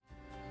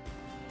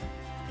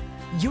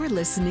You're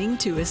listening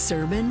to a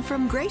sermon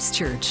from Grace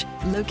Church,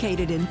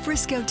 located in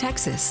Frisco,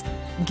 Texas.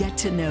 Get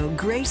to know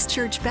Grace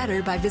Church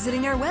better by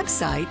visiting our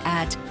website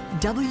at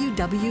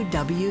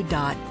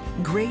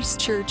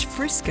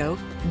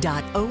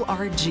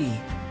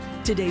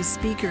www.gracechurchfrisco.org. Today's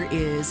speaker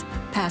is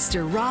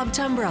Pastor Rob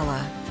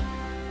Tumbrella.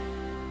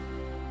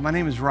 My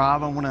name is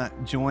Rob. I want to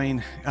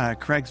join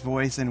Craig's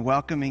voice in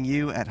welcoming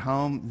you at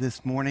home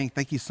this morning.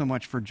 Thank you so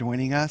much for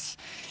joining us.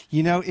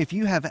 You know, if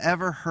you have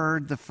ever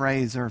heard the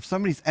phrase, or if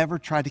somebody's ever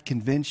tried to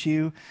convince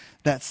you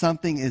that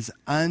something is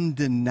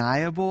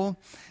undeniable,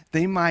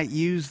 they might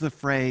use the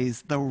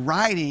phrase, the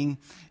writing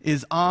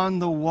is on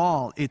the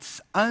wall.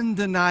 It's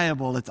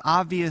undeniable. It's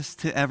obvious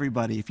to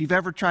everybody. If you've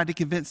ever tried to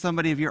convince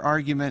somebody of your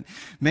argument,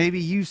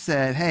 maybe you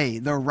said, hey,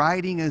 the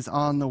writing is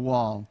on the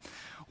wall.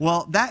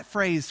 Well, that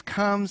phrase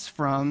comes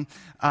from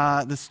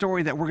the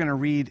story that we're going to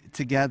read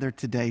together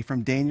today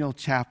from Daniel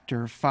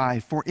chapter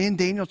 5. For in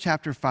Daniel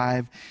chapter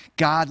 5,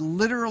 God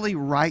literally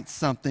writes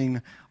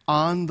something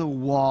on the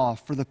wall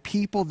for the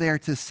people there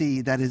to see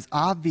that is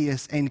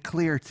obvious and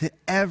clear to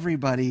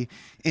everybody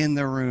in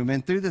the room.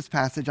 And through this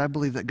passage, I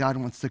believe that God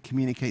wants to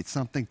communicate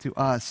something to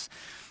us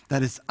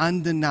that is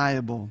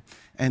undeniable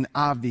and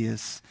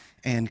obvious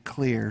and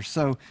clear.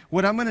 So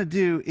what I'm going to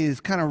do is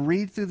kind of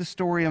read through the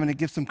story. I'm going to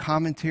give some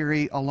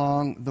commentary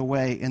along the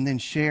way and then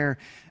share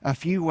a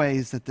few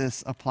ways that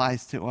this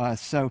applies to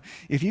us. So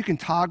if you can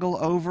toggle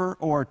over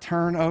or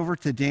turn over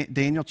to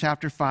Daniel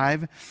chapter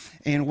 5,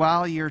 and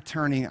while you're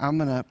turning, I'm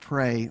going to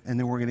pray and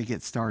then we're going to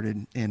get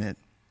started in it.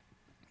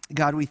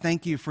 God, we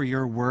thank you for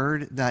your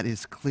word that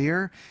is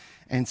clear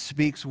and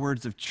speaks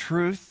words of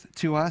truth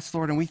to us,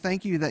 Lord. And we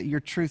thank you that your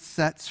truth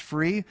sets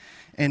free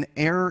and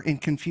error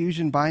and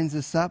confusion binds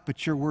us up,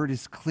 but your word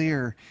is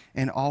clear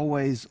and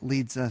always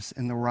leads us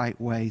in the right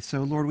way.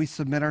 So, Lord, we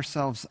submit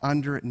ourselves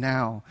under it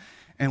now,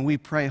 and we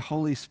pray,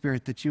 Holy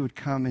Spirit, that you would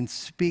come and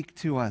speak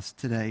to us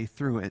today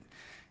through it.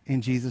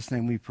 In Jesus'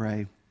 name we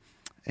pray.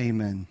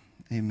 Amen.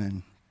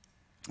 Amen.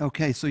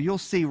 Okay, so you'll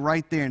see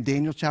right there in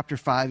Daniel chapter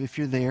 5, if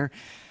you're there,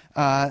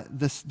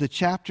 the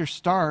chapter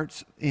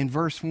starts in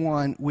verse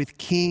 1 with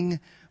King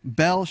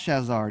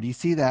Belshazzar. Do you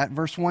see that?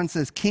 Verse 1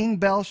 says, King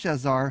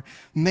Belshazzar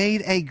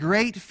made a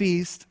great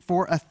feast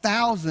for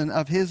 1,000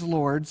 of his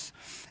lords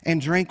and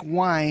drank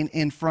wine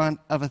in front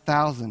of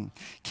 1,000.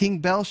 King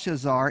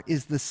Belshazzar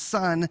is the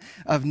son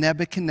of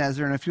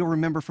Nebuchadnezzar. And if you'll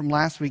remember from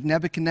last week,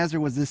 Nebuchadnezzar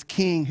was this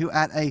king who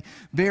at a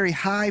very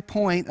high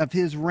point of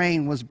his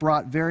reign was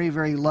brought very,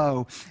 very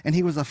low. And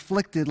he was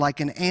afflicted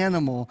like an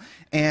animal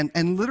and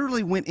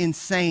literally went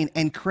insane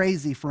and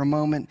crazy for a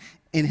moment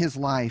in his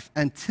life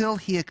until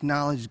he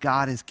acknowledged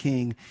God as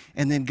king,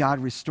 and then God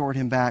restored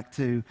him back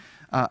to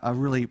a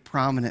really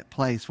prominent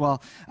place.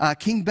 Well,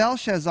 King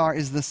Belshazzar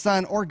is the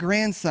son or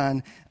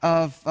grandson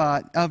of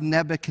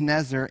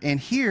Nebuchadnezzar, and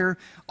here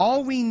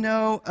all we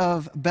know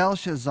of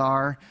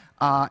Belshazzar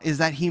is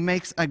that he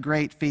makes a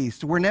great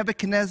feast. Where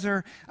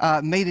Nebuchadnezzar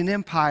made an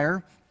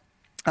empire,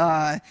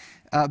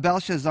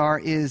 Belshazzar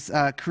is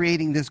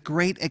creating this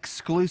great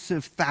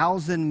exclusive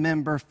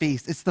 1,000-member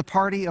feast. It's the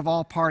party of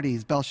all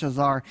parties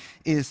Belshazzar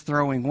is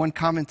throwing. One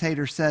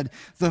commentator said,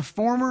 the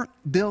former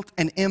built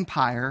an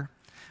empire,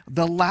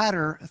 the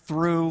latter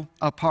threw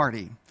a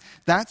party.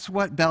 That's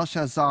what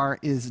Belshazzar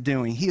is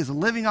doing. He is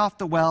living off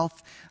the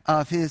wealth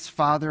of his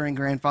father and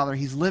grandfather.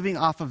 He's living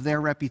off of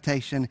their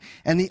reputation.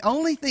 And the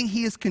only thing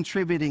he is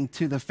contributing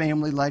to the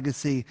family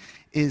legacy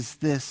is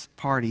this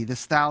party,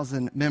 this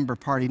 1,000-member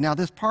party. Now,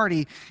 this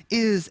party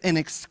is an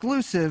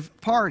exclusive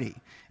party,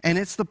 and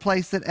it's the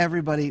place that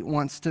everybody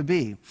wants to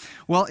be.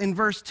 Well, in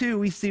verse 2,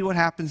 we see what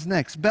happens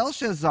next.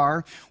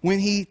 Belshazzar, when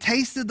he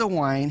tasted the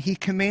wine, he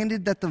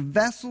commanded that the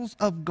vessels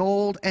of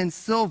gold and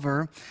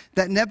silver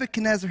that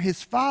Nebuchadnezzar,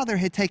 his father,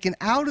 had taken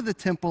out of the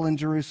temple in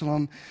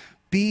Jerusalem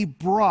be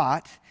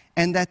brought,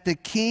 and that the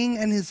king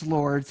and his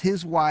lords,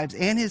 his wives,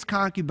 and his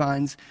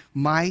concubines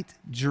might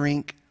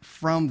drink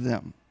from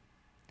them.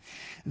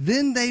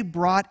 Then they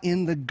brought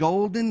in the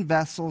golden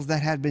vessels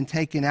that had been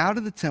taken out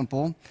of the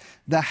temple,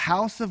 the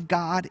house of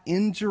God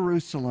in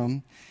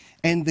Jerusalem,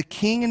 and the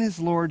king and his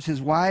lords,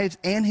 his wives,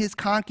 and his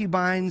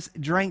concubines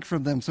drank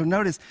from them. So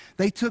notice,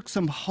 they took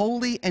some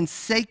holy and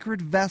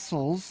sacred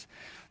vessels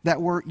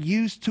that were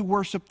used to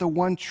worship the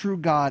one true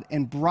God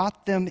and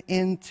brought them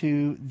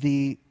into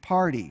the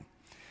party.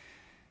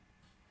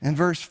 And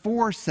verse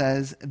 4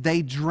 says,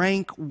 they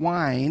drank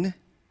wine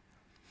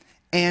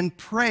and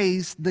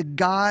praised the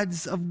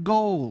gods of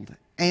gold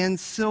and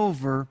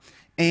silver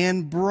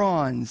and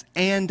bronze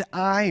and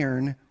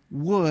iron,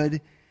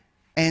 wood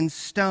and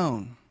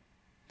stone.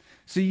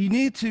 So you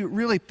need to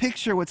really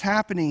picture what's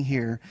happening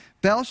here.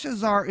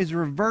 Belshazzar is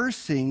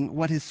reversing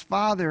what his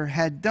father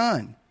had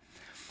done.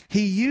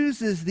 He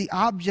uses the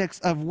objects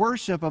of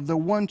worship of the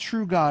one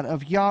true God,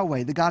 of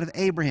Yahweh, the God of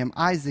Abraham,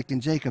 Isaac,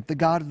 and Jacob, the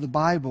God of the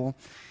Bible,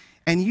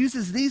 and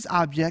uses these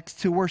objects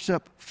to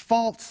worship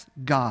false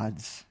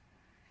gods.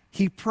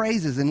 He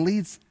praises and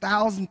leads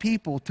 1,000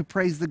 people to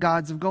praise the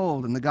gods of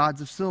gold and the gods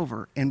of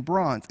silver and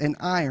bronze and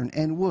iron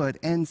and wood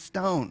and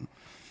stone.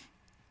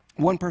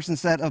 One person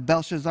said of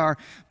Belshazzar,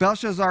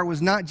 Belshazzar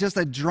was not just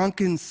a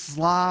drunken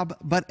slob,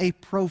 but a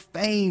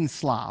profane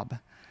slob.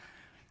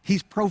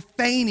 He's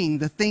profaning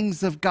the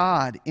things of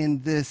God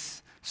in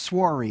this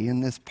soiree,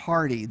 in this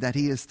party that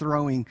he is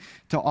throwing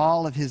to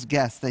all of his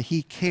guests that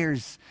he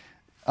cares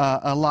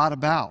a lot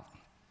about.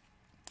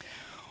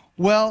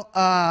 Well,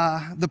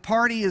 the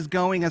party is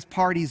going as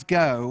parties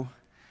go,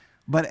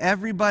 but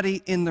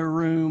everybody in the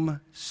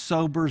room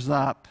sobers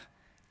up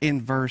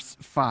in verse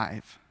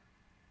 5.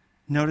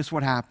 Notice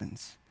what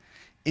happens.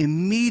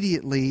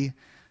 Immediately,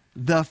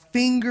 the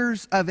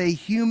fingers of a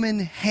human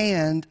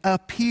hand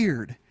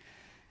appeared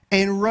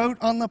and wrote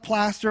on the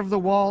plaster of the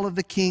wall of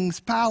the king's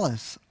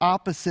palace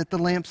opposite the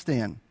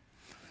lampstand.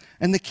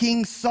 And the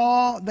king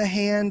saw the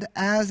hand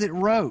as it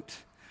wrote.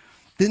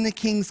 Then the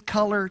king's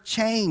color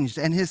changed,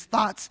 and his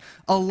thoughts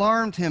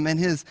alarmed him, and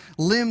his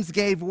limbs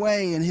gave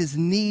way, and his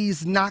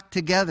knees knocked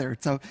together.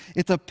 So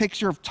it's a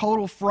picture of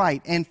total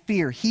fright and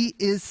fear. He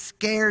is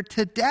scared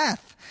to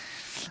death.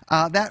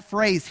 That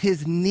phrase,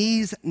 his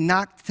knees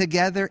knocked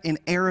together, in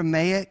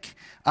Aramaic,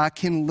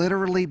 can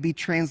literally be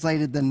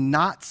translated, the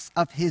knots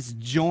of his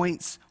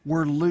joints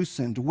were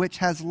loosened, which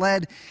has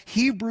led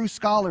Hebrew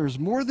scholars,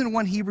 more than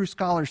one Hebrew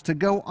scholars, to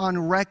go on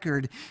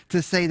record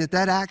to say that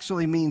that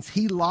actually means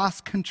he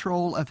lost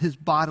control of his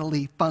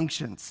bodily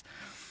functions.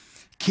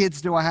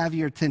 Kids, do I have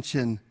your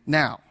attention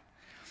now?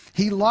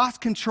 He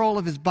lost control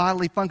of his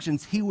bodily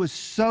functions. He was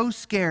so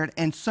scared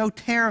and so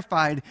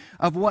terrified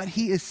of what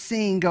he is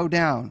seeing go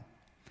down.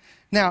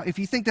 Now, if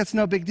you think that's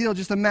no big deal,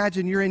 just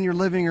imagine you're in your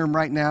living room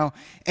right now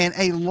and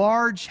a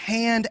large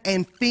hand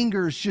and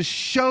fingers just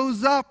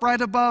shows up right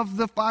above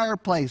the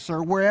fireplace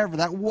or wherever,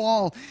 that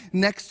wall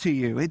next to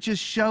you. It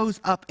just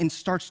shows up and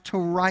starts to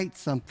write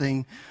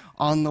something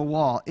on the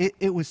wall.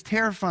 It was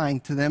terrifying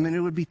to them, and it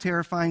would be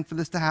terrifying for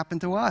this to happen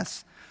to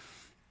us.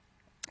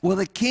 Well,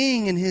 the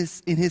king in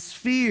his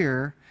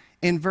fear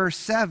in verse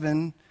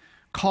 7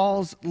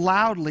 calls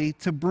loudly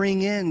to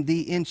bring in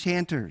the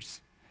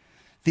enchanters,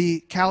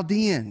 the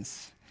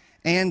Chaldeans,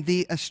 and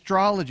the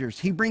astrologers.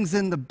 He brings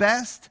in the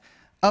best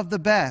of the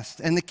best.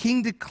 And the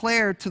king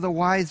declared to the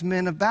wise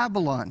men of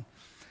Babylon,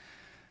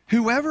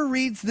 whoever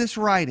reads this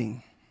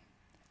writing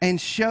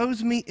and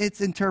shows me its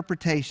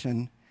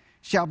interpretation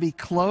shall be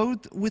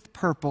clothed with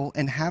purple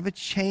and have a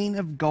chain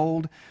of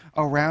gold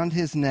around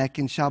his neck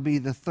and shall be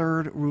the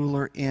third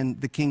ruler in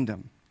the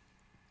kingdom.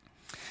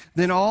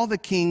 Then all the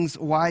king's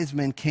wise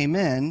men came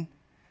in,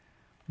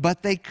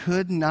 but they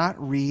could not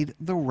read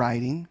the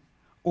writing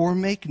or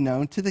make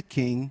known to the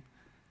king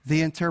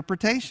the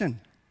interpretation.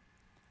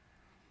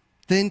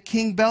 Then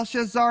King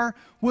Belshazzar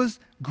was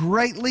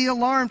greatly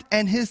alarmed,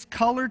 and his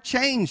color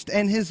changed,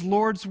 and his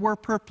lords were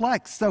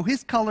perplexed. So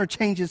his color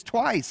changes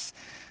twice.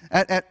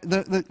 At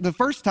the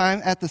first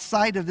time at the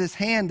sight of this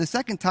hand, the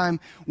second time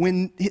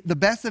when the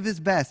best of his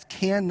best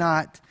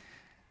cannot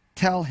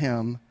tell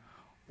him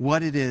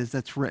what it is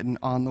that's written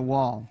on the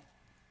wall.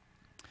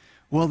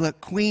 Well, the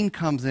queen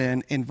comes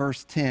in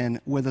verse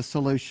 10 with a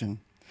solution.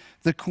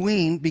 The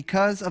queen,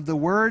 because of the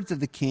words of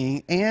the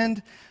king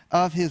and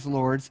of his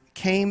lords,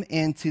 came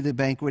into the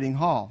banqueting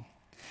hall.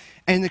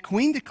 And the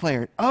queen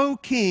declared, O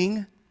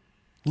king,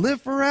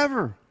 live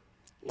forever.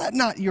 Let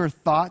not your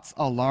thoughts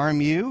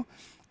alarm you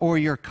or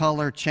your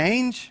color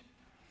change.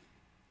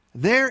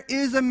 There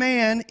is a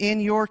man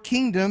in your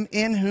kingdom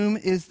in whom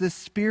is the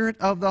spirit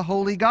of the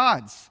holy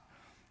gods.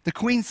 The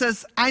queen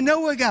says, I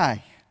know a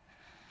guy.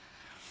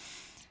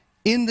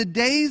 In the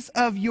days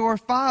of your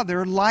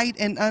father, light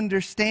and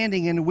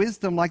understanding and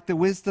wisdom like the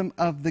wisdom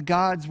of the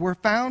gods were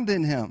found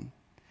in him.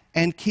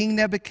 And King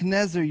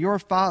Nebuchadnezzar, your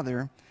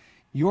father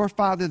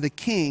the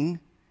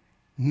king,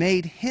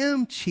 made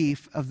him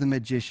chief of the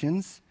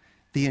magicians,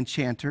 the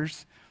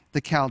enchanters, the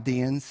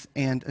Chaldeans,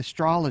 and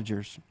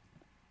astrologers.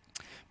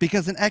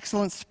 Because an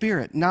excellent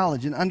spirit,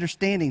 knowledge, and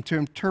understanding to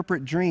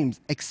interpret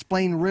dreams,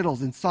 explain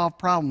riddles, and solve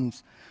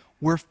problems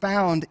were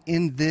found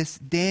in this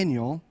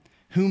Daniel,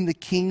 whom the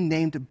king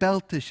named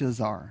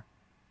Belteshazzar.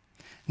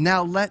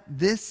 Now let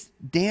this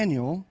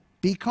Daniel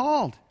be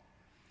called,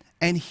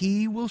 and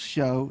he will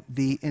show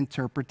the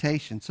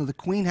interpretation. So the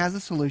queen has a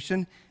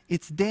solution.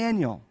 It's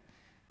Daniel.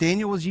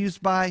 Daniel was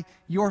used by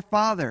your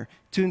father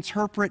to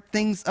interpret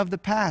things of the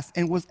past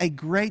and was a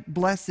great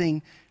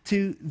blessing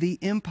to the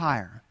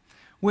empire.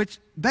 Which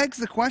begs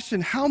the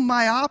question, how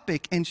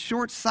myopic and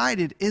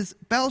short-sighted is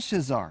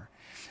Belshazzar?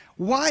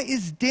 Why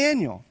is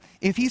Daniel,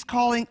 if he's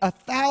calling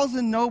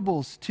 1,000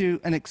 nobles to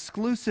an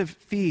exclusive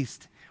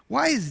feast,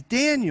 why is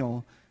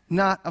Daniel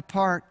not a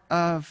part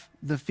of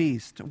the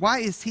feast? Why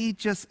is he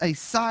just a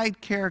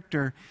side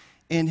character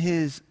in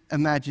his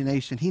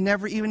imagination? He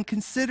never even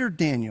considered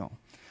Daniel.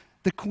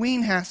 The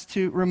queen has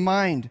to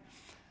remind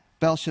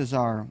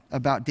Belshazzar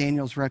about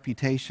Daniel's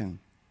reputation.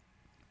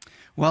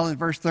 Well, in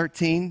verse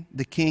 13,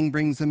 the king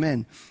brings him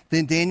in.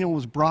 Then Daniel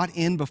was brought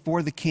in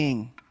before the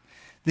king.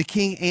 The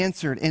king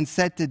answered and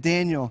said to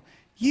Daniel,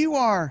 you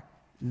are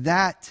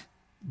that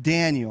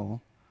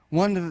Daniel,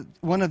 one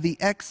of the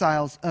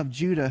exiles of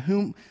Judah,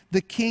 whom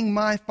the king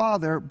my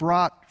father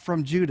brought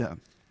from Judah.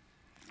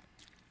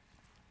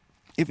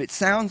 If it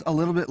sounds a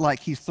little bit like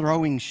he's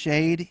throwing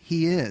shade,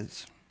 he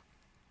is.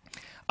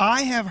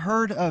 I have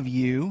heard of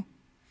you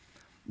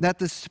that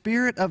the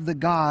spirit of the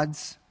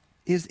gods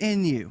is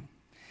in you,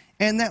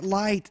 and that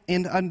light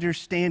and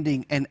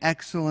understanding and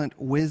excellent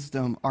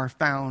wisdom are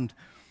found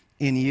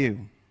in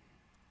you.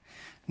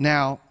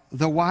 Now,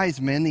 the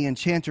wise men, the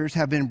enchanters,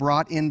 have been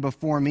brought in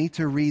before me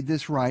to read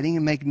this writing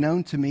and make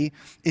known to me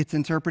its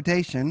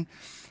interpretation,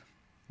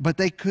 but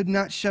they could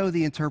not show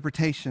the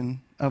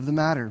interpretation of the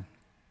matter.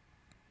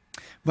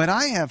 But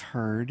I have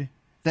heard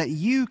that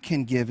you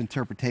can give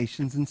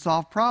interpretations and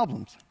solve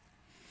problems.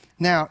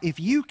 Now, if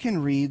you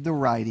can read the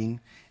writing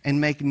and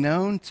make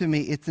known to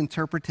me its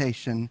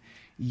interpretation,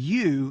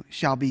 you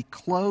shall be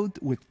clothed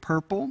with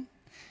purple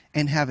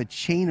and have a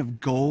chain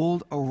of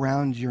gold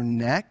around your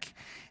neck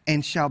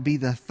and shall be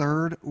the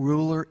third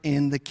ruler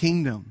in the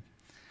kingdom.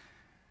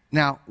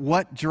 Now,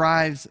 what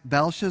drives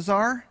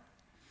Belshazzar?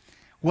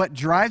 What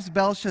drives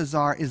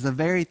Belshazzar is the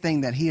very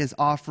thing that he is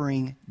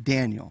offering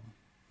Daniel: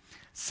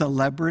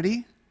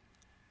 celebrity,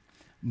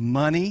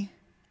 money,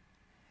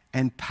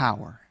 and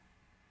power.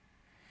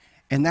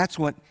 And that's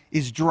what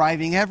is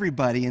driving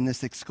everybody in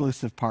this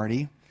exclusive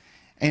party.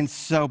 And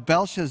so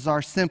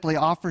Belshazzar simply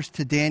offers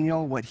to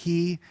Daniel what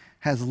he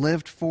has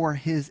lived for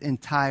his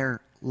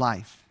entire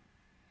life.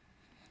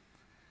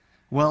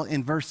 Well,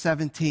 in verse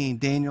 17,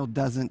 Daniel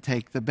doesn't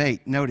take the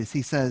bait. Notice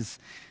he says,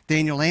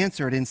 Daniel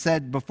answered and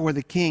said before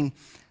the king,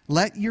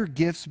 "Let your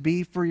gifts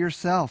be for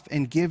yourself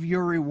and give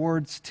your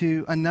rewards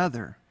to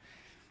another.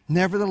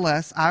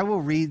 Nevertheless, I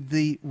will read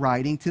the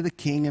writing to the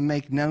king and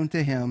make known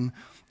to him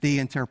the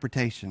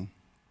interpretation.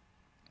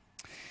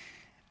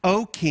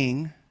 O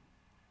king,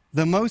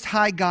 the Most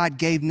High God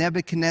gave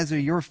Nebuchadnezzar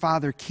your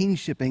father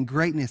kingship and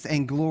greatness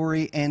and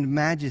glory and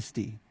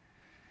majesty.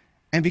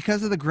 And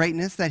because of the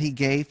greatness that he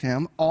gave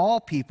him, all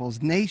peoples,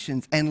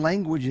 nations, and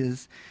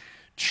languages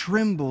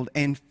trembled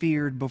and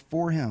feared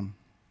before him.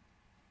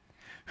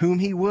 Whom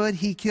he would,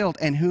 he killed,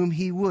 and whom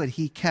he would,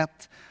 he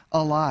kept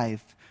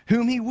alive.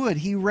 Whom he would,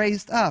 he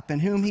raised up,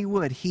 and whom he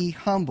would, he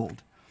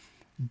humbled.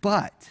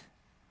 But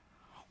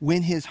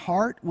when his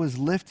heart was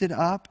lifted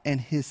up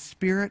and his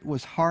spirit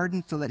was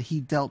hardened so that he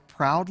dealt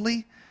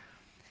proudly,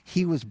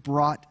 he was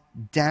brought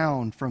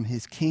down from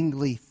his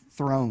kingly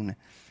throne,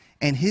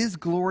 and his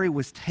glory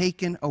was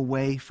taken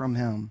away from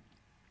him.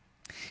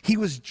 He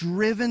was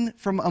driven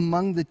from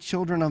among the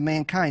children of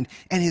mankind,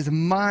 and his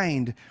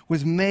mind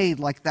was made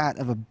like that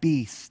of a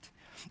beast,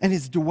 and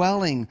his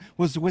dwelling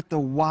was with the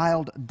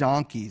wild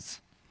donkeys.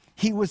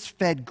 He was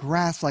fed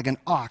grass like an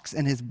ox,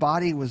 and his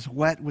body was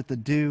wet with the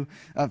dew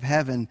of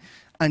heaven,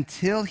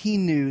 until he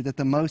knew that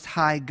the Most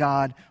High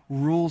God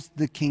rules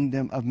the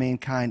kingdom of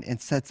mankind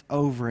and sets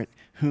over it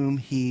whom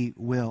he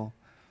will."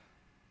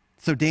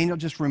 So Daniel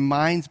just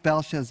reminds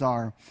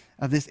Belshazzar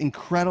of this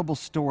incredible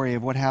story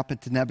of what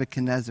happened to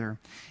Nebuchadnezzar.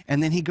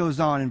 And then he goes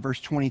on in verse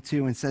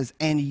 22 and says,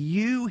 "And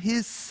you,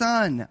 his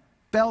son,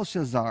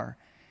 Belshazzar,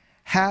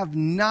 have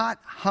not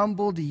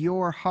humbled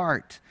your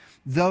heart,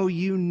 though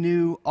you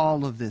knew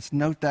all of this."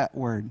 Note that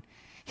word.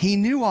 He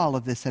knew all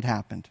of this had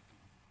happened.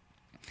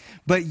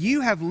 "But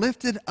you have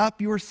lifted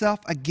up yourself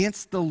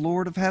against the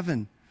Lord of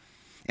heaven,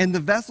 and the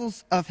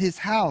vessels of his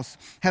house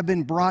have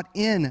been brought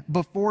in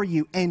before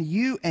you, and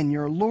you and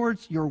your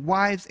lords, your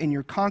wives, and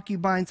your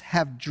concubines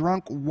have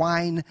drunk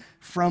wine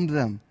from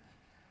them.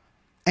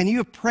 And you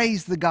have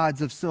praised the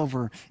gods of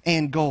silver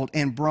and gold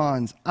and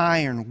bronze,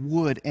 iron,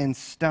 wood, and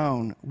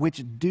stone,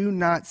 which do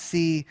not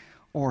see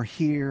or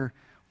hear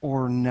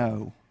or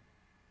know.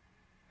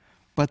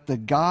 But the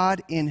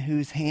God in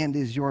whose hand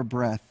is your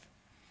breath,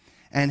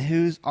 and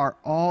whose are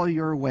all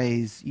your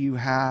ways, you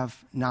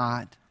have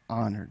not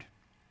honored.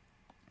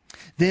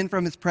 Then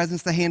from his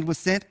presence the hand was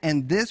sent,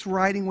 and this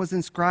writing was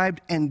inscribed,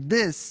 and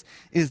this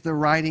is the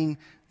writing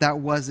that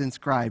was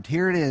inscribed."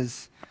 Here it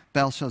is,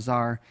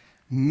 Belshazzar: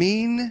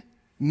 Min,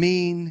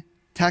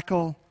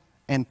 Tekel,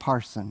 and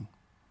Parsin.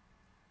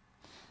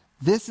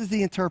 This is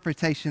the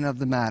interpretation of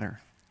the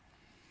matter.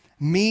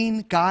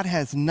 Min, God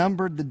has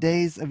numbered the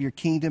days of your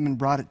kingdom and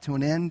brought it to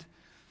an end.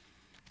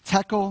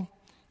 Tekel,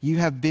 you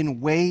have been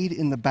weighed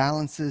in the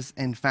balances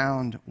and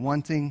found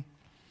wanting.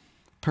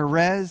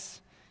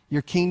 Perez,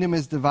 your kingdom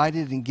is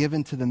divided and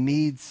given to the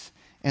Medes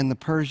and the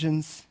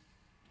Persians.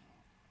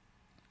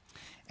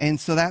 And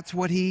so that's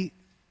what he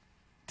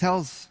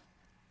tells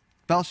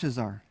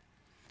Belshazzar.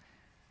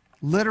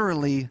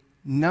 Literally,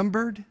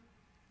 numbered,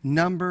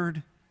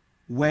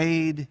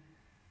 weighed,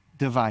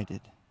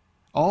 divided.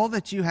 All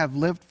that you have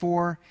lived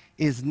for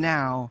is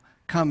now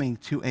coming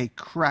to a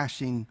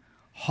crashing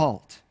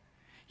halt.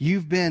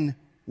 You've been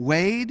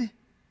weighed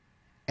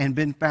and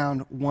been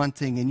found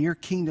wanting, and your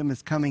kingdom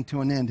is coming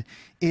to an end.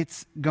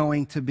 It's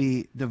going to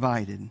be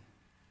divided.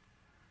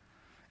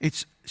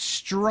 It's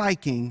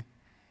striking,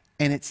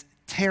 and it's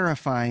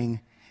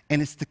terrifying,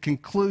 and it's the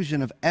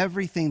conclusion of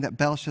everything that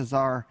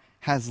Belshazzar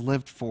has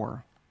lived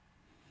for.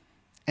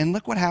 And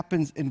look what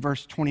happens in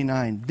verse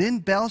 29. Then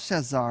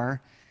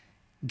Belshazzar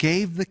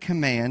gave the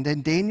command,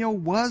 and Daniel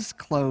was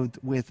clothed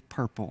with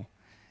purple,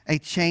 a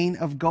chain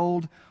of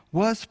gold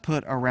was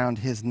put around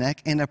his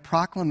neck, and a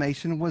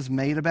proclamation was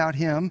made about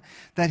him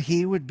that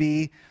he would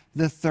be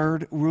the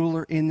third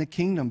ruler in the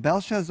kingdom.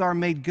 Belshazzar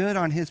made good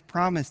on his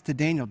promise to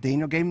Daniel.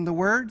 Daniel gave him the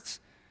words,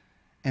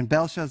 and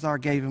Belshazzar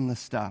gave him the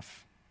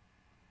stuff.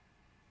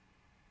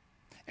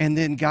 And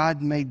then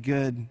God made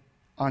good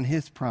on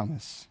his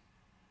promise.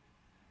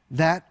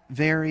 That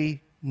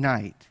very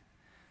night,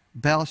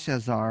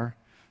 Belshazzar,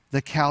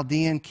 the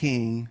Chaldean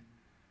king,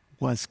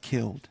 was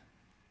killed.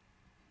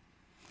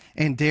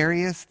 And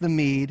Darius the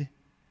Mede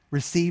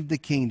received the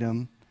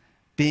kingdom,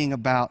 being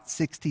about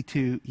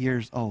 62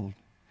 years old.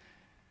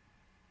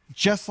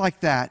 Just like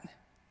that,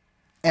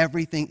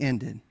 everything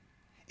ended.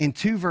 In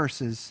 2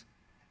 verses,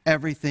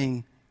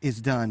 everything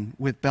is done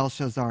with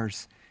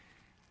Belshazzar's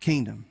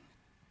kingdom.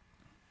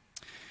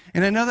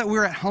 And I know that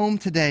we're at home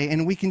today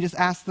and we can just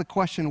ask the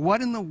question,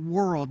 what in the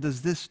world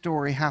does this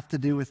story have to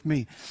do with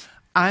me?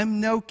 I'm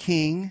no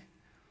king,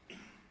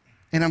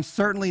 and I'm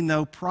certainly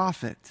no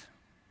prophet.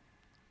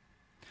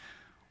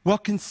 Well,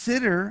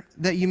 consider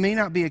that you may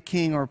not be a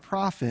king or a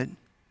prophet,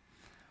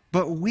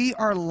 but we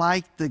are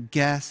like the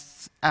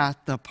guests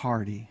at the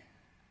party.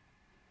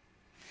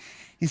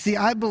 You see,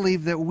 I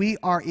believe that we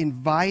are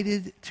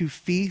invited to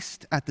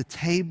feast at the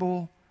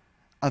table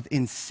of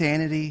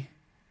insanity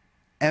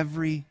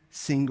every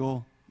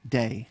single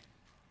day.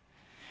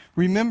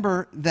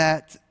 Remember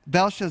that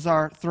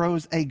Belshazzar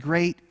throws a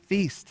great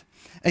feast,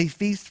 a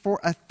feast for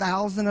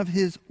 1,000 of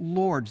his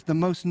lords, the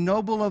most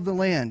noble of the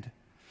land.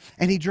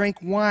 And he drank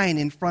wine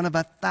in front of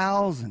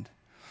 1,000.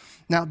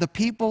 Now, the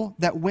people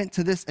that went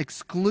to this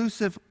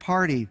exclusive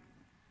party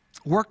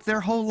worked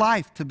their whole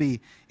life to be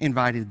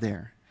invited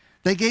there.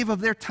 They gave of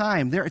their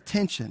time, their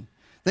attention.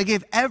 They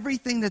gave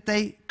everything that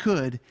they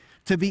could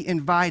to be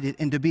invited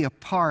and to be a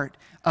part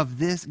of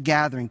this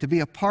gathering, to be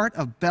a part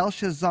of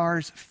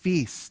Belshazzar's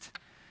feast.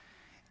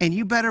 And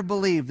you better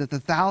believe that the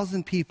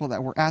 1,000 people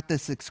that were at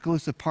this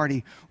exclusive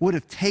party would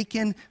have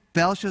taken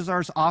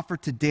Belshazzar's offer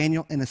to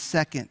Daniel in a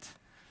second.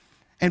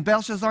 And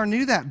Belshazzar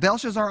knew that.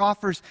 Belshazzar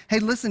offers, hey,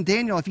 listen,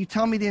 Daniel, if you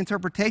tell me the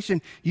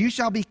interpretation, you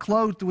shall be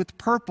clothed with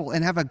purple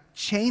and have a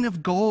chain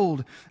of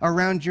gold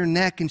around your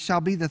neck and shall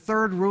be the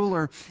third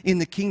ruler in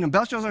the kingdom.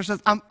 Belshazzar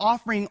says, I'm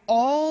offering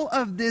all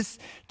of this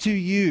to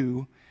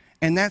you.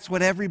 And that's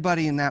what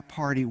everybody in that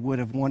party would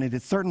have wanted.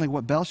 It's certainly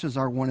what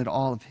Belshazzar wanted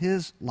all of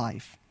his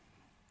life.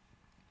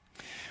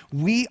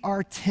 We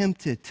are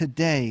tempted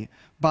today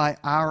by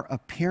our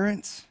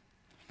appearance,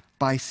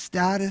 by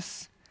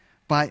status,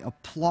 by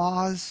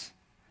applause,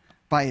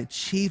 by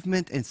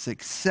achievement and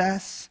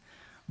success,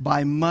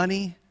 by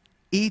money,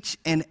 each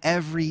and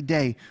every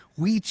day.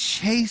 We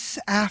chase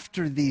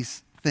after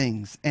these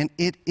things, and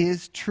it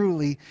is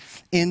truly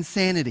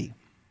insanity.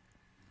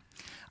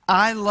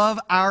 I love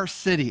our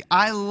city.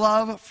 I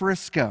love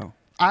Frisco.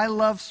 I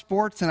love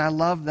sports, and I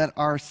love that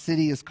our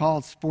city is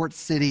called Sports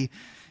City,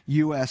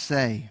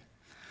 USA.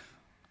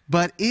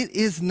 But it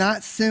is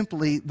not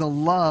simply the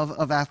love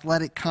of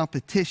athletic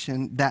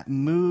competition that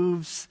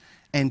moves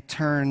and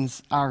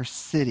turns our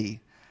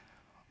city,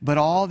 but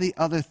all the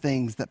other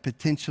things that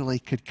potentially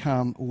could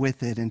come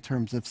with it in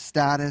terms of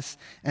status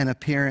and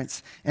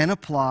appearance and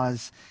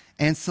applause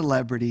and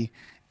celebrity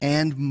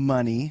and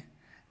money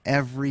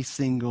every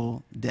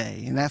single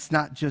day. And that's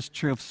not just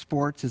true of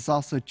sports, it's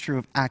also true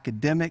of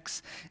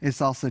academics,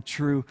 it's also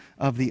true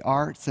of the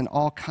arts and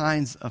all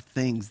kinds of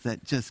things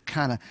that just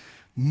kind of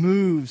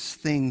moves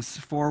things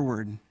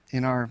forward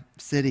in our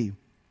city.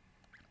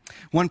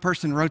 One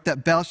person wrote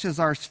that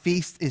Belshazzar's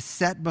feast is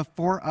set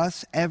before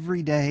us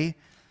every day,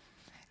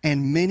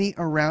 and many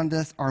around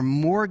us are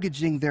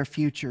mortgaging their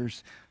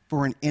futures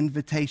for an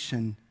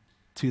invitation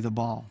to the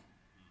ball.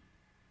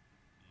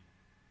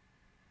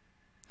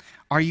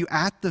 Are you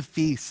at the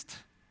feast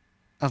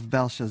of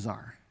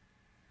Belshazzar?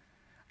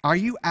 Are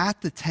you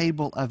at the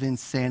table of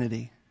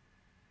insanity?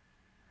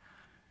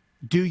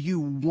 Do you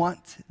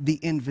want the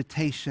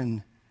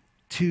invitation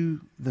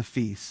to the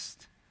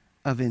feast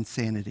of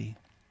insanity?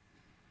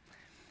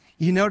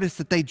 You notice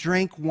that they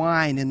drank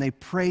wine and they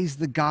praised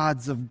the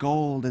gods of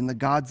gold and the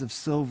gods of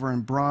silver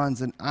and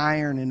bronze and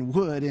iron and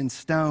wood and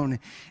stone.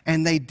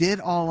 And they did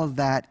all of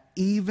that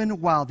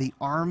even while the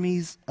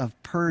armies of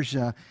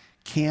Persia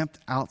camped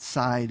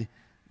outside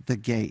the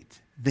gate.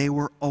 They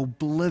were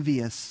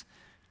oblivious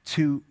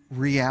to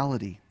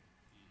reality.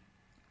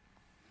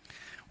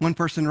 One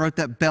person wrote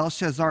that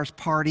Belshazzar's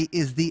party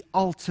is the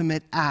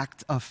ultimate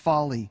act of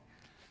folly.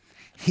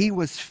 He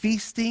was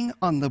feasting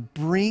on the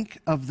brink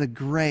of the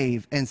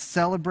grave and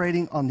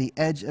celebrating on the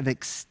edge of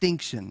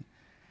extinction,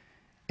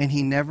 and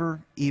he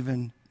never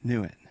even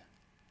knew it.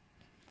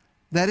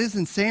 That is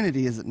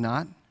insanity, is it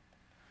not?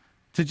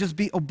 To just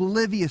be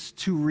oblivious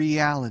to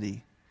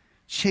reality,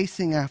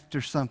 chasing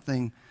after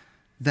something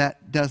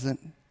that doesn't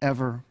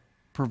ever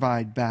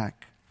provide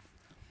back.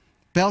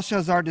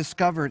 Belshazzar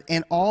discovered,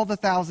 and all the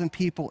 1,000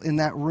 people in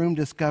that room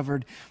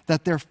discovered,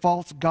 that their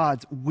false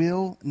gods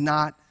will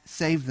not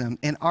save them,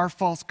 and our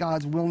false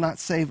gods will not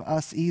save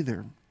us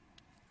either.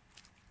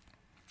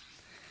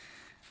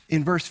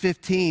 In verse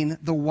 15,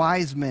 the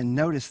wise men,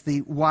 notice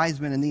the wise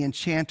men and the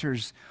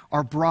enchanters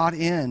are brought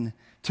in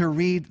to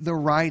read the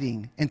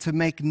writing and to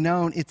make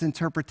known its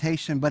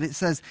interpretation. But it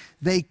says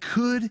they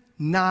could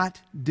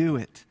not do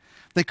it.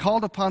 They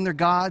called upon their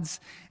gods,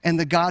 and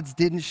the gods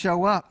didn't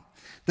show up.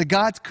 The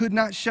gods could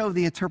not show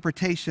the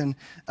interpretation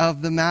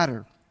of the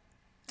matter.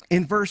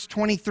 In verse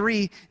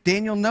 23,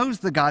 Daniel knows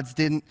the gods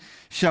didn't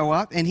show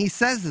up, and he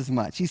says as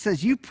much. He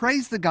says, you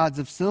praise the gods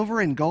of silver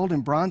and gold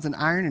and bronze and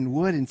iron and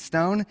wood and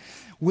stone,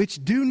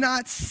 which do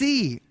not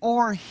see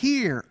or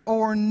hear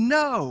or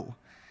know.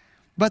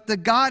 But the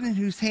God in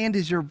whose hand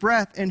is your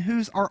breath and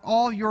whose are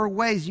all your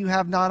ways you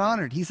have not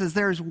honored. He says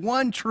there is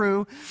one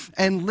true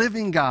and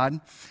living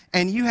God,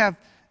 and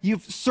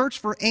you've searched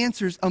for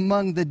answers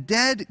among the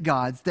dead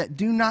gods that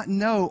do not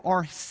know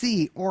or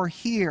see or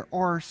hear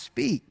or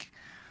speak.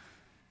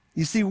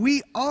 You see,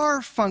 we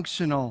are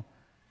functional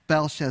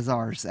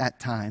Belshazzars at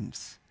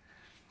times,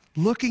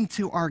 looking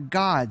to our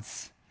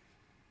gods,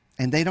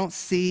 and they don't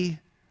see,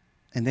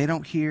 and they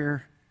don't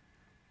hear,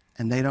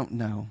 and they don't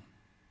know.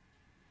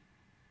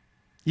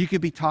 You could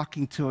be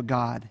talking to a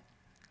God,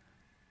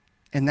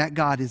 and that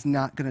God is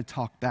not going to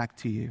talk back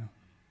to you.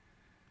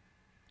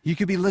 You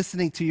could be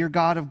listening to your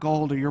God of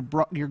gold, or your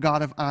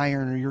God of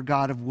iron, or your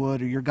God of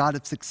wood, or your God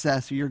of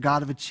success, or your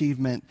God of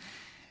achievement,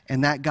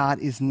 and that God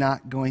is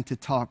not going to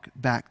talk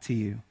back to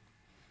you.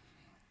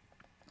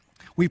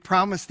 We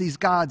promise these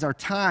gods our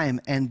time,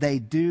 and they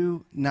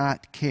do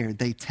not care.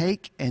 They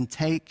take and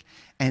take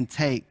and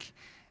take.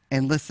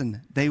 And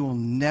listen, they will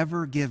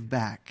never give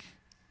back.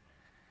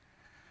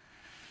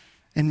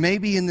 And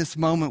maybe in this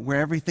moment where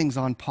everything's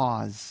on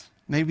pause,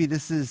 maybe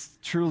this is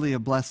truly a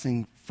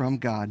blessing from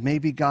God.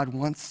 Maybe God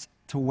wants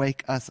to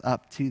wake us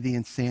up to the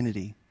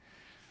insanity.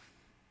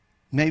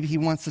 Maybe he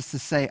wants us to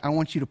say, I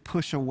want you to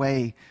push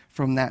away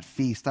from that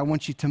feast. I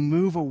want you to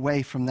move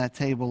away from that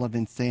table of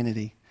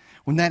insanity.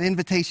 When that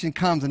invitation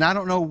comes, and I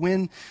don't know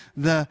when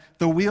the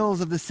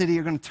wheels of the city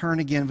are going to turn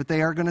again, but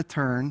they are going to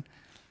turn.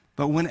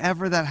 But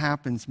whenever that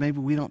happens, maybe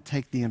we don't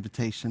take the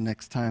invitation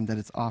next time that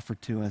it's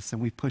offered to us,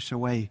 and we push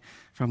away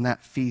from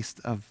that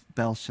feast of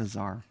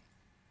Belshazzar.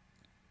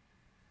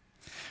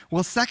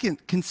 Well,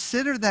 second,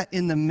 consider that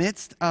in the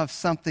midst of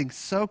something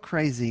so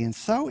crazy and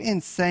so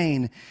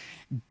insane,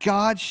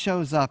 God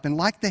shows up, and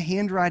like the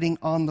handwriting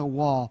on the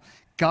wall,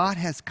 God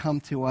has come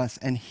to us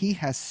and he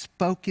has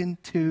spoken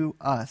to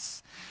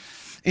us.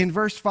 In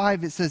verse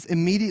 5, it says,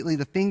 immediately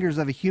the fingers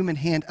of a human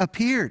hand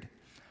appeared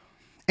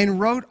and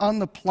wrote on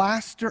the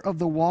plaster of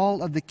the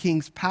wall of the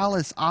king's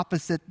palace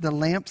opposite the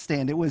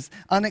lampstand. It was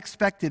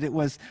unexpected. It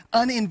was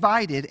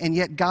uninvited. And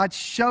yet God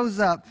shows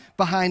up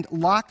behind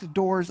locked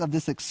doors of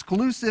this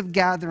exclusive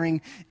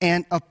gathering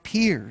and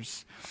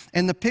appears.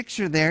 And the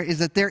picture there is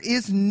that there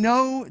is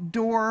no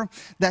door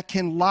that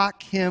can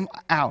lock him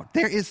out.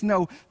 There is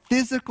no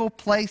physical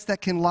place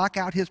that can lock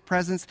out his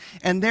presence,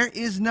 and there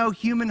is no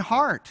human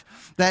heart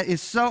that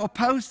is so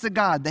opposed to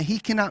God that he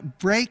cannot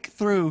break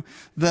through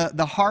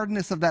the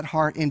hardness of that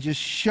heart and just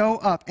show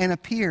up and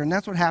appear. And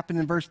that's what happened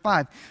in verse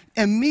 5.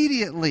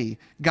 Immediately,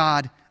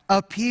 God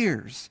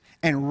appears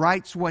and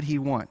writes what he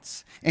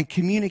wants and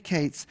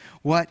communicates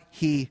what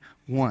he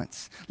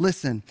wants.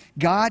 Listen,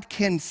 God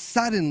can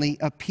suddenly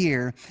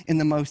appear in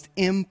the most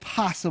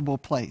impossible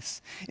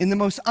place, in the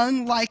most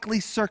unlikely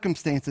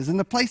circumstances, in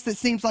the place that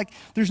seems like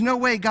there's no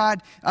way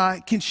God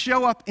can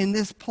show up in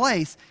this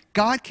place.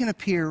 God can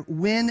appear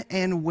when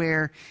and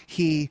where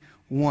he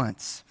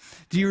wants.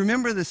 Do you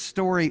remember the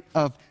story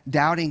of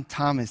Doubting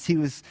Thomas? He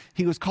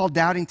was called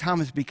Doubting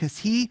Thomas because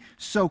he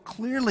so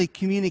clearly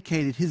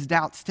communicated his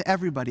doubts to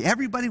everybody.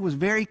 Everybody was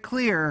very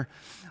clear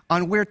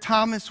on where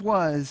Thomas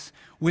was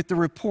with the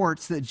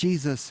reports that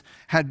Jesus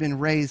had been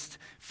raised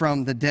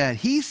from the dead.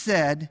 He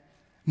said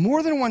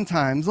more than one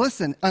time,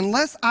 listen,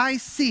 unless I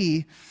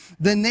see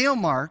the nail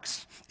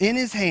marks in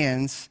his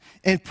hands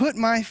and put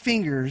my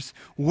fingers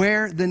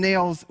where the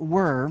nails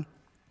were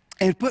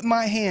and put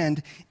my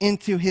hand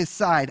into his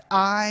side,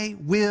 I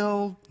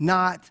will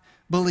not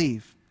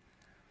believe.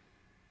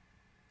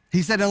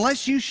 He said,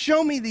 unless you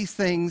show me these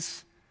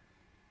things,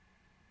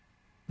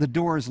 the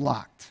door is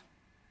locked.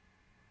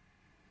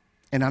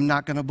 And I'm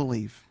not going to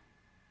believe.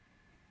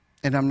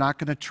 And I'm not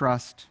going to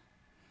trust.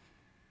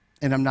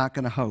 And I'm not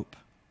going to hope.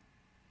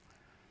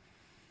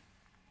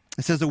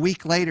 It says a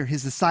week later,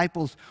 his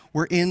disciples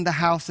were in the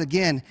house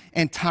again,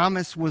 and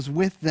Thomas was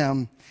with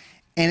them.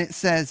 And it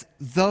says,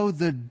 though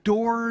the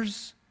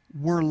doors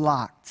were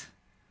locked,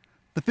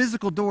 the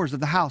physical doors of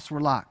the house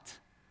were locked,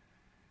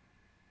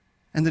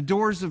 and the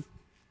doors of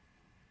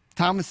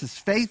Thomas's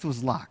faith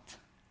was locked.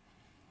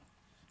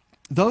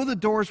 Though the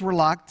doors were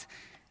locked,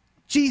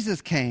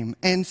 Jesus came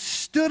and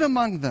stood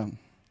among them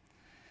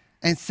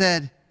and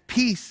said,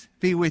 peace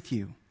be with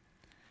you.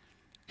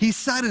 He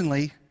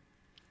suddenly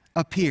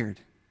appeared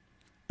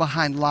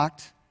behind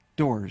locked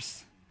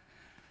doors.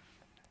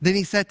 Then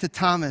he said to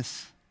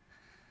Thomas,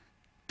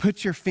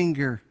 put your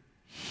finger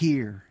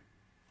here.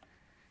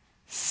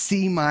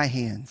 See my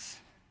hands.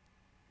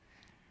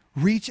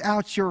 Reach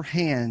out your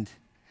hand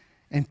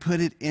and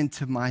put it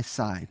into my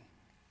side.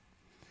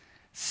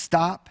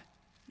 stop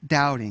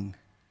doubting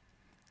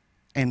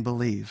and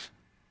believe.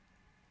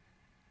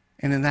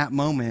 And in that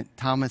moment,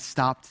 Thomas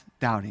stopped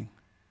doubting.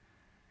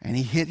 And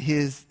he hit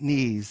his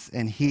knees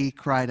and he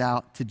cried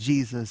out to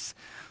Jesus,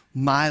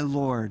 my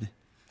Lord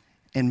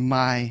and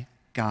my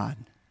God.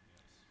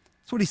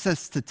 That's what he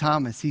says to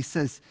Thomas. He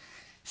says,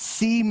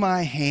 see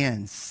my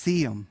hands,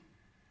 see them.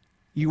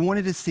 You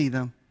wanted to see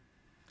them.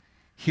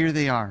 Here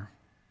they are.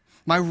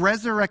 My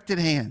resurrected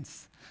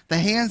hands, the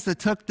hands that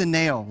took the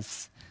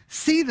nails,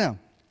 see them.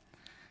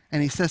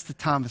 And he says to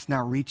Thomas,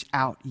 now reach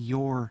out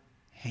your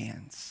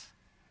hands.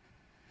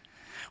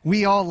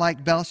 We all,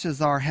 like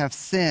Belshazzar, have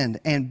sinned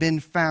and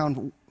been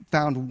found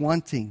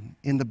wanting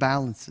in the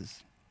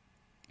balances.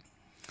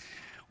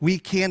 We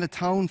can't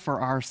atone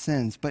for our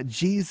sins, but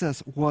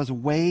Jesus was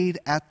weighed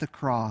at the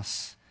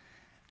cross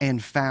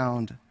and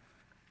found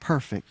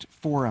perfect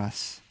for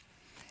us.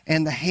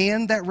 And the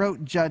hand that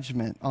wrote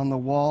judgment on the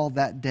wall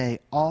that day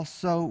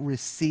also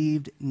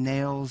received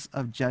nails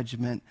of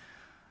judgment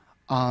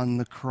on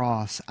the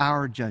cross.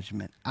 Our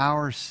judgment,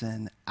 our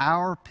sin,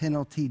 our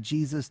penalty,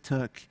 Jesus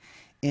took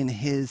in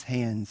his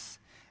hands.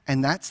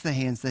 And that's the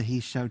hands that he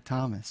showed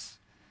Thomas.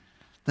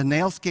 The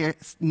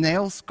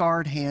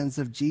nail-scarred hands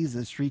of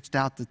Jesus reached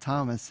out to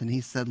Thomas and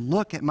he said,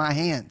 look at my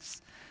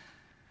hands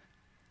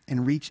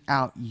and reach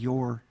out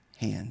your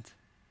hand.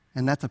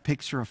 And that's a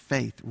picture of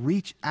faith.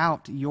 Reach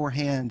out your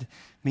hand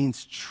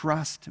means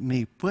trust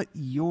me. Put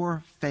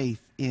your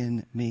faith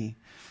in me.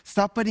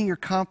 Stop putting your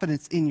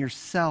confidence in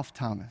yourself,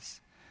 Thomas.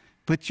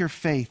 Put your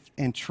faith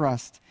and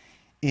trust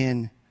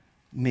in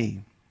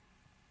me.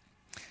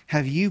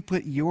 Have you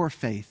put your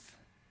faith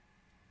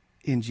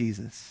in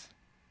Jesus?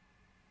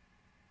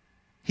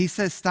 He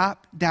says,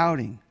 stop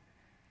doubting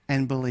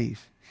and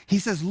believe. He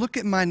says, look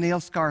at my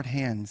nail-scarred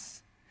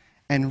hands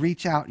and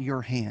reach out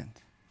your hand.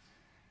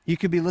 You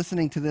could be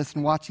listening to this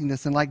and watching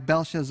this, and like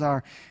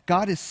Belshazzar,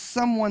 God is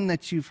someone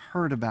that you've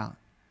heard about,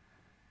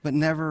 but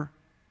never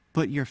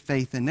put your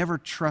faith in, never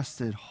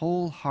trusted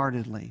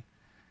wholeheartedly.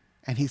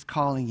 And he's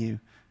calling you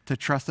to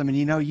trust him. And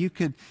you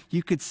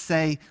could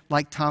say,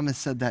 like Thomas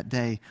said that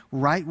day,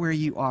 right where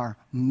you are,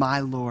 my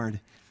Lord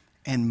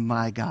and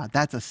my God.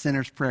 That's a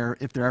sinner's prayer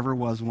if there ever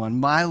was one.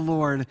 My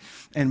Lord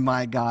and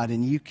my God.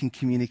 And you can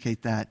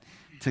communicate that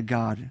to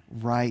God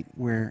right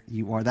where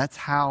you are. That's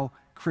how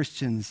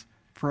Christians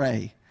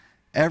pray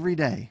every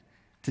day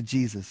to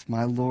Jesus,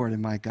 my Lord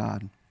and my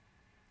God.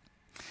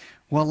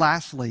 Well,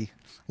 lastly,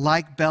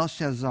 like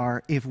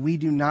Belshazzar, if we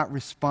do not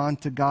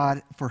respond to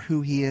God for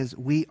who he is,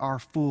 we are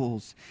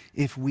fools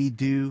if we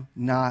do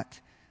not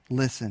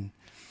listen.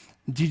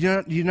 Do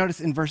you notice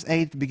in verse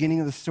 8, at the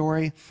beginning of the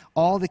story,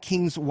 all the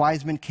king's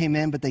wise men came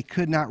in, but they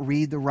could not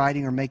read the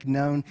writing or make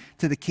known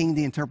to the king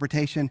the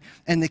interpretation.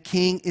 And the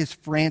king is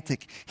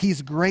frantic.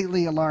 He's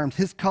greatly alarmed.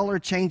 His color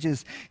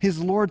changes. His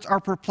lords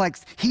are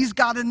perplexed. He's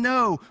got to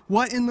know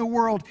what in the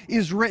world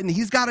is written.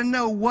 He's got to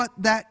know what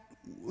that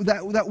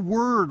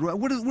word,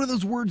 what do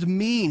those words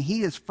mean?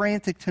 He is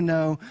frantic to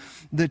know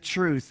the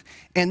truth.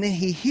 And then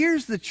he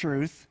hears the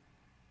truth,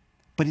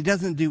 but he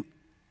doesn't do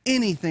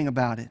anything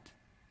about it.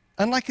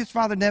 Unlike his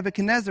father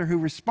Nebuchadnezzar, who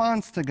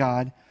responds to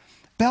God,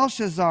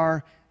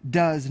 Belshazzar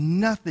does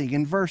nothing.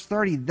 In verse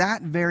 30,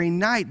 that very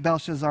night,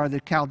 Belshazzar, the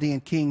Chaldean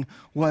king,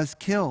 was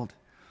killed.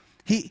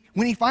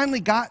 When he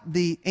finally got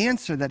the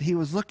answer that he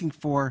was looking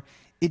for,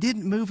 it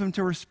didn't move him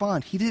to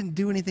respond. He didn't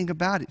do anything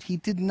about it. He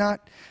did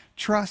not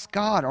trust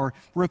God or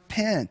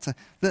repent.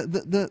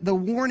 The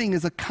warning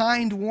is a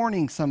kind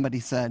warning,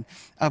 somebody said,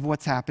 of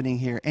what's happening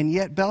here. And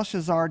yet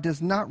Belshazzar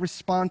does not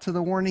respond to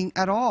the warning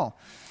at all.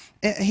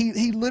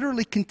 He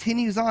literally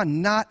continues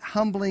on, not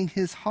humbling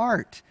his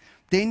heart.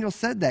 Daniel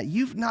said that.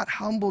 You've not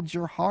humbled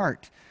your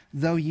heart,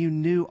 though you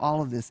knew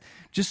all of this.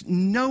 Just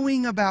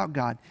knowing about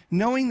God,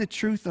 knowing the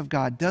truth of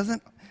God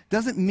doesn't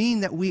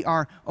mean that we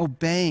are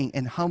obeying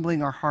and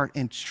humbling our heart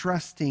and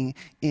trusting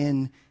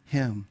in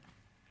him.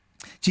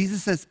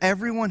 Jesus says,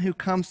 everyone who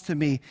comes to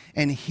me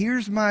and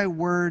hears my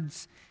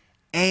words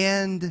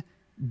and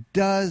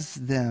does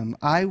them,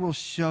 I will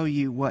show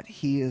you what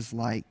he is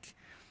like.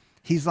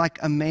 He's like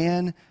a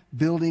man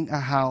building a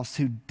house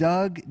who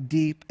dug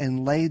deep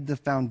and laid the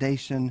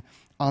foundation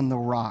on the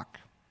rock.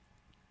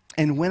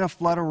 And when a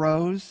flood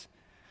arose,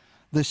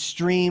 the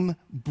stream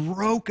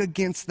broke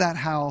against that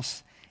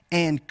house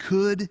and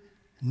could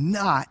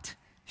not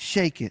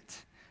shake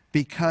it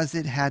because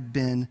it had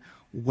been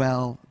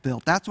well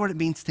built. That's what it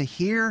means to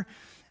hear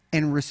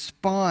and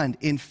respond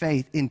in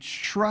faith, in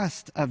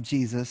trust of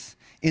Jesus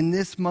in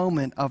this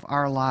moment of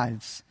our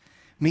lives.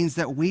 It means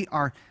that we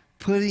are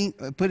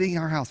building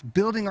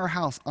our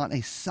house on a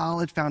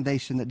solid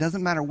foundation that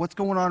doesn't matter what's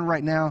going on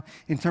right now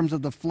in terms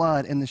of the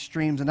flood and the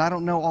streams. And I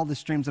don't know all the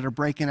streams that are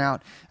breaking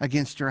out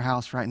against your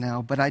house right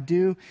now, but I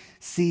do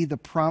see the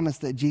promise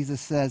that Jesus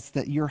says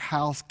that your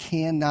house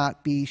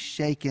cannot be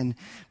shaken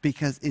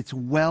because it's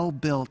well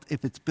built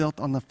if it's built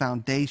on the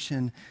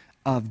foundation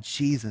of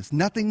Jesus.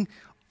 Nothing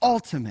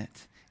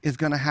ultimate is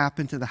going to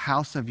happen to the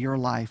house of your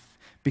life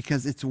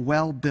because it's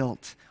well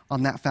built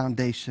on that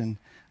foundation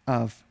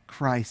of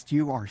Christ.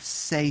 You are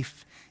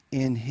safe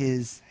in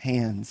his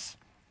hands.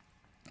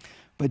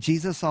 But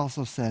Jesus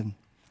also said,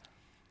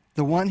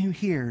 the one who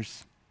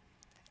hears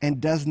and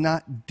does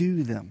not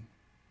do them,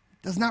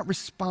 does not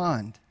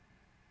respond,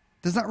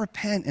 does not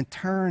repent and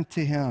turn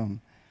to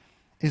him,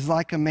 is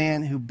like a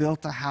man who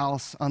built a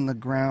house on the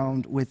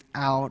ground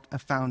without a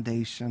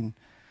foundation.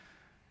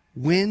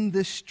 When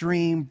the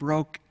stream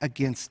broke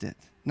against it,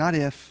 not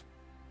if,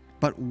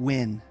 but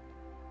when.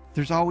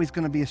 There's always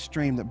going to be a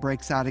stream that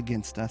breaks out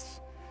against us.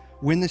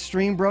 When the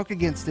stream broke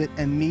against it,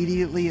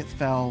 immediately it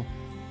fell,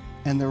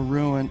 and the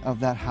ruin of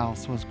that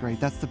house was great.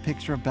 That's the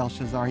picture of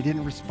Belshazzar. He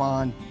didn't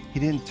respond. He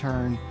didn't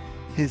turn.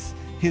 His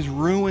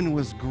ruin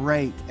was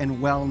great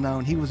and well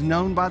known. He was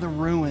known by the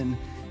ruin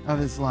of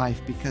his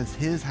life because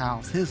his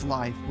house, his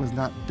life, was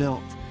not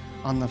built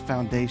on the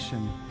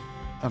foundation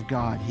of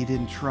God. He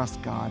didn't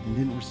trust God and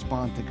didn't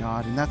respond to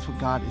God. And that's what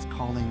God is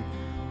calling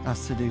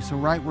us to do. So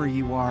right where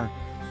you are,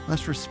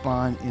 let's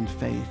respond in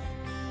faith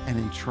and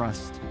in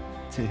trust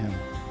to him.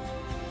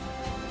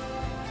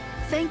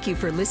 Thank you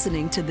for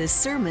listening to this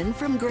sermon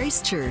from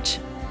Grace Church.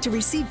 To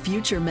receive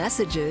future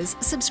messages,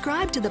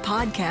 subscribe to the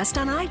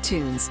podcast on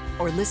iTunes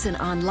or listen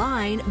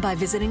online by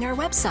visiting our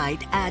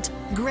website at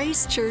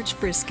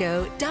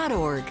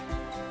gracechurchfrisco.org.